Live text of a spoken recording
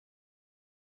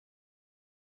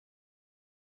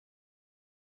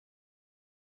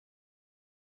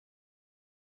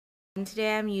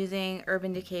Today I'm using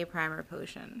Urban Decay Primer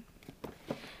Potion.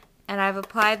 And I've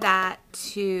applied that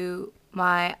to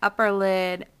my upper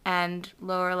lid and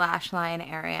lower lash line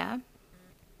area.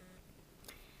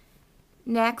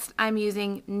 Next, I'm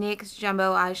using NYX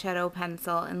Jumbo Eyeshadow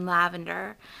Pencil in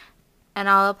Lavender. And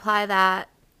I'll apply that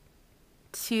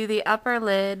to the upper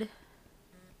lid,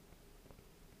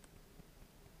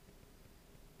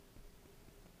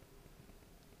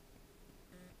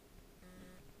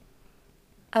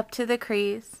 up to the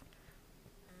crease,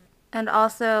 and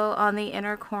also on the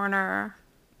inner corner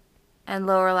and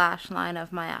lower lash line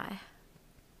of my eye.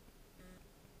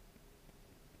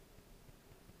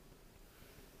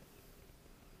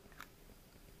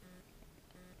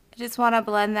 I just want to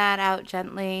blend that out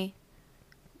gently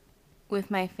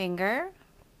with my finger.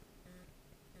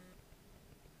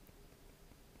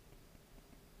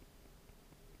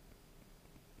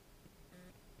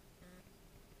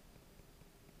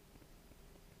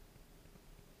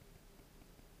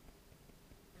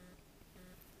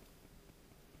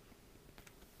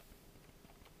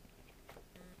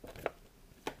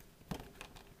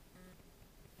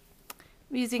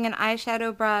 I'm using an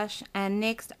eyeshadow brush and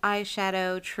NYX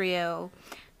Eyeshadow Trio.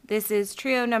 This is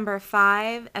Trio number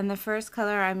 5, and the first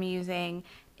color I'm using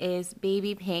is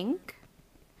Baby Pink.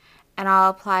 And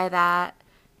I'll apply that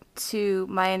to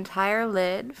my entire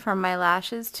lid from my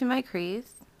lashes to my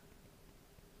crease.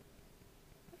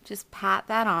 Just pat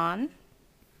that on.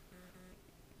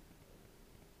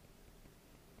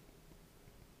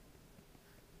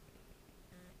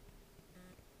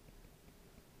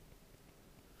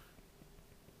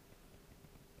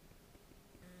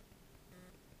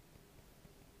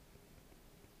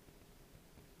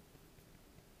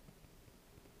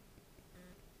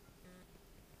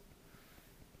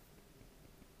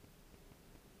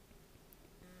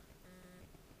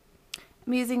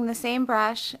 I'm using the same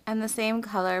brush and the same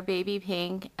color, Baby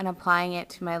Pink, and applying it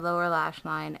to my lower lash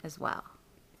line as well.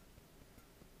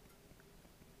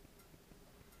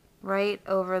 Right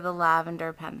over the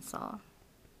lavender pencil.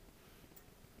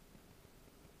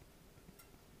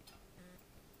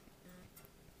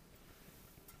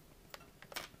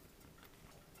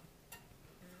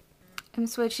 I'm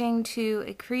switching to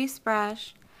a crease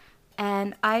brush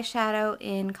and eyeshadow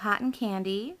in Cotton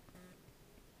Candy,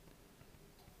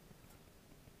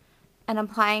 and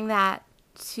applying that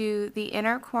to the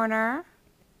inner corner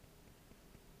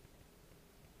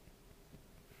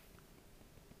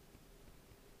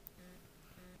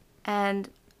and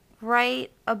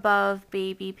right above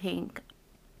Baby Pink.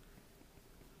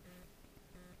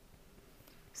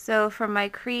 So from my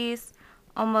crease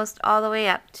almost all the way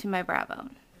up to my brow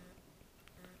bone.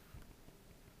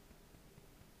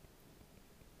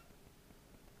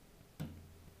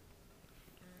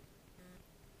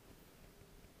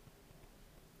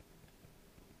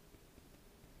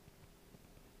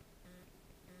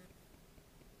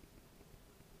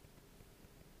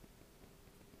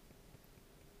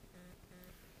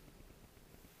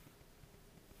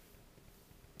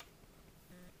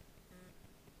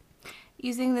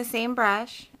 Using the same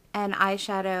brush and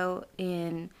eyeshadow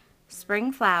in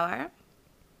Spring Flower,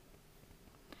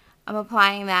 I'm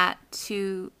applying that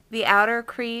to the outer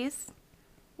crease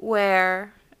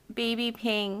where Baby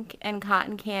Pink and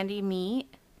Cotton Candy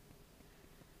meet,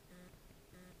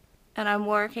 and I'm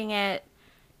working it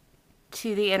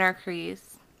to the inner crease.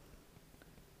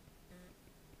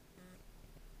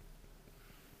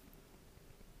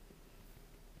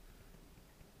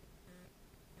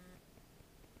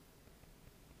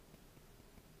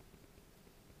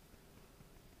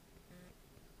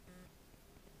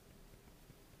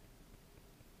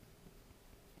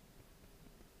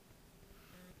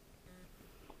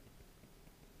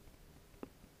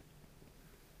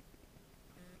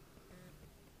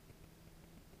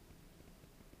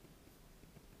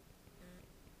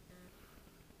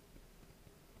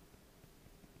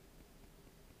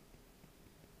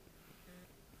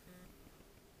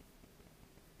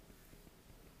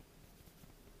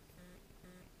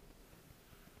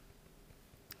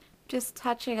 Just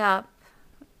touching up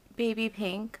Baby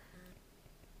Pink.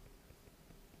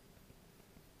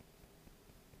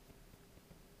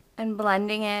 And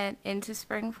blending it into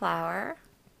Spring Flower.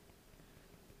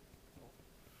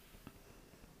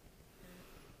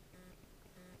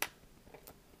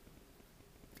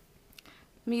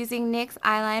 I'm using NYX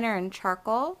Eyeliner and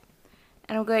Charcoal,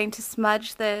 and I'm going to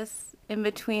smudge this in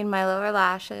between my lower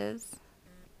lashes.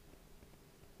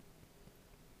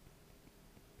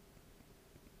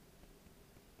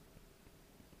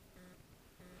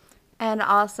 And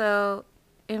also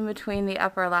in between the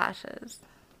upper lashes.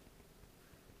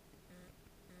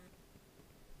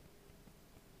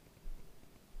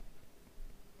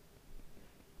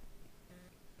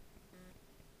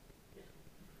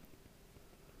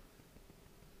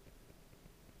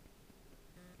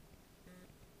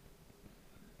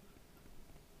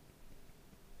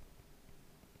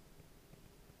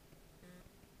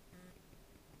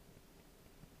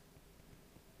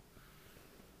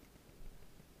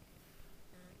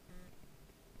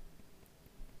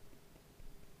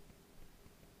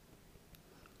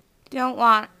 You don't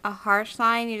want a harsh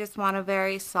line, you just want a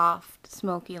very soft,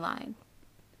 smoky line.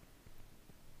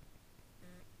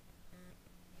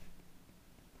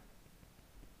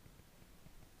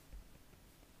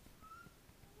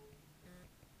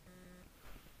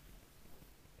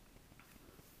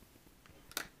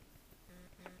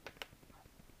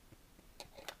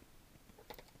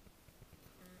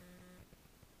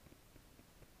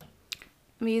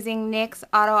 I'm using NYX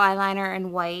Auto Eyeliner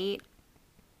in white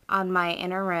on my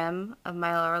inner rim of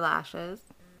my lower lashes.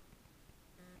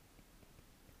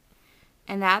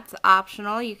 And that's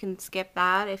optional. You can skip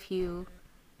that if you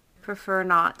prefer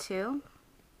not to.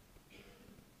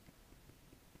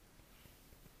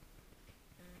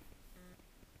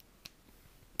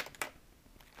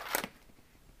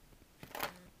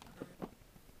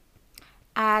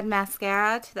 Add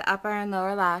mascara to the upper and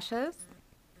lower lashes.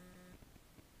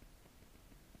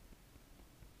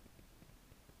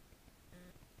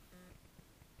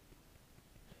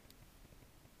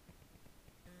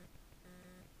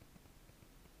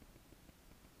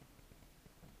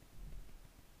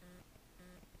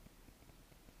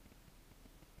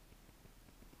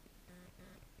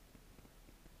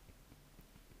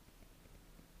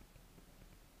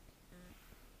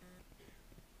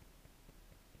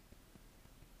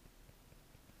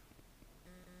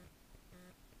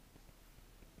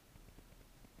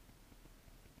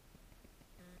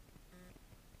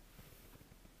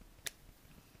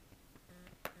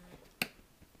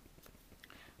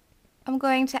 I'm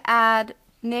going to add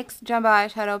NYX Jumbo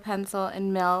Eyeshadow Pencil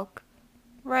in Milk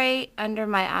right under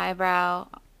my eyebrow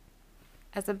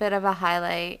as a bit of a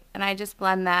highlight, and I just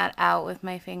blend that out with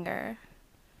my finger.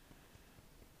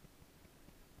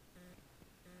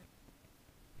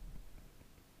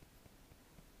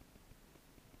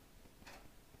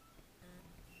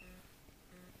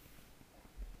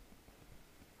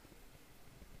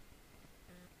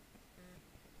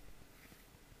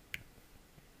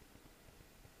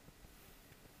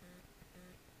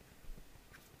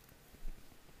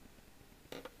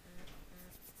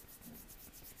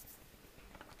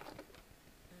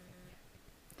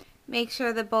 Make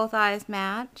sure that both eyes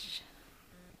match.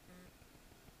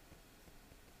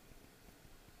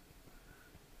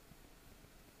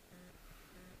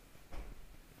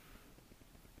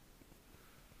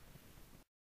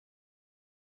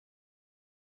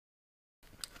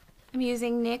 I'm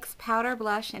using NYX Powder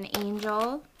Blush in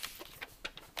Angel.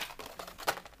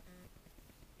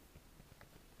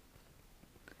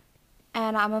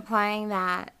 And I'm applying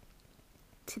that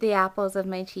to the apples of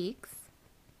my cheeks.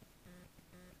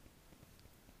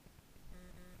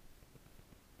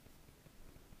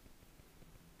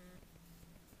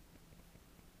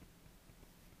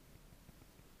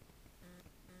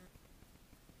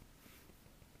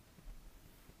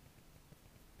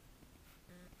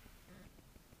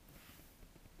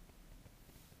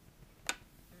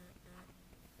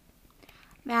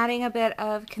 I'm adding a bit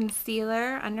of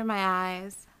concealer under my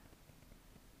eyes.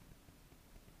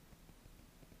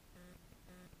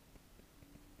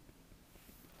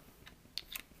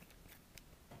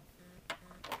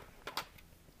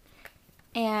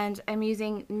 And I'm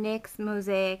using NYX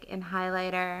Mosaic and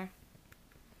highlighter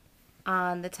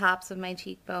on the tops of my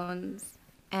cheekbones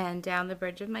and down the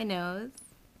bridge of my nose.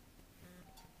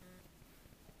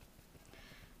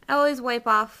 I always wipe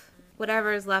off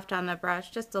whatever is left on the brush,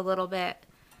 just a little bit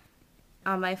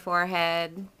on my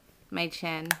forehead, my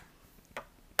chin.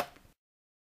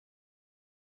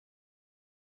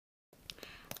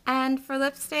 And for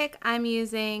lipstick, I'm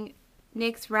using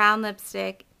NYX Round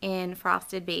Lipstick in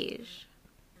Frosted Beige.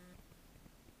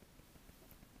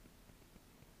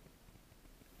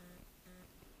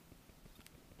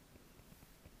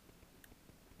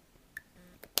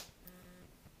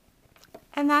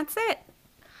 And that's it.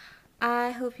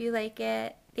 I hope you like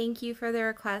it. Thank you for the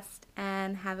request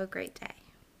and have a great day.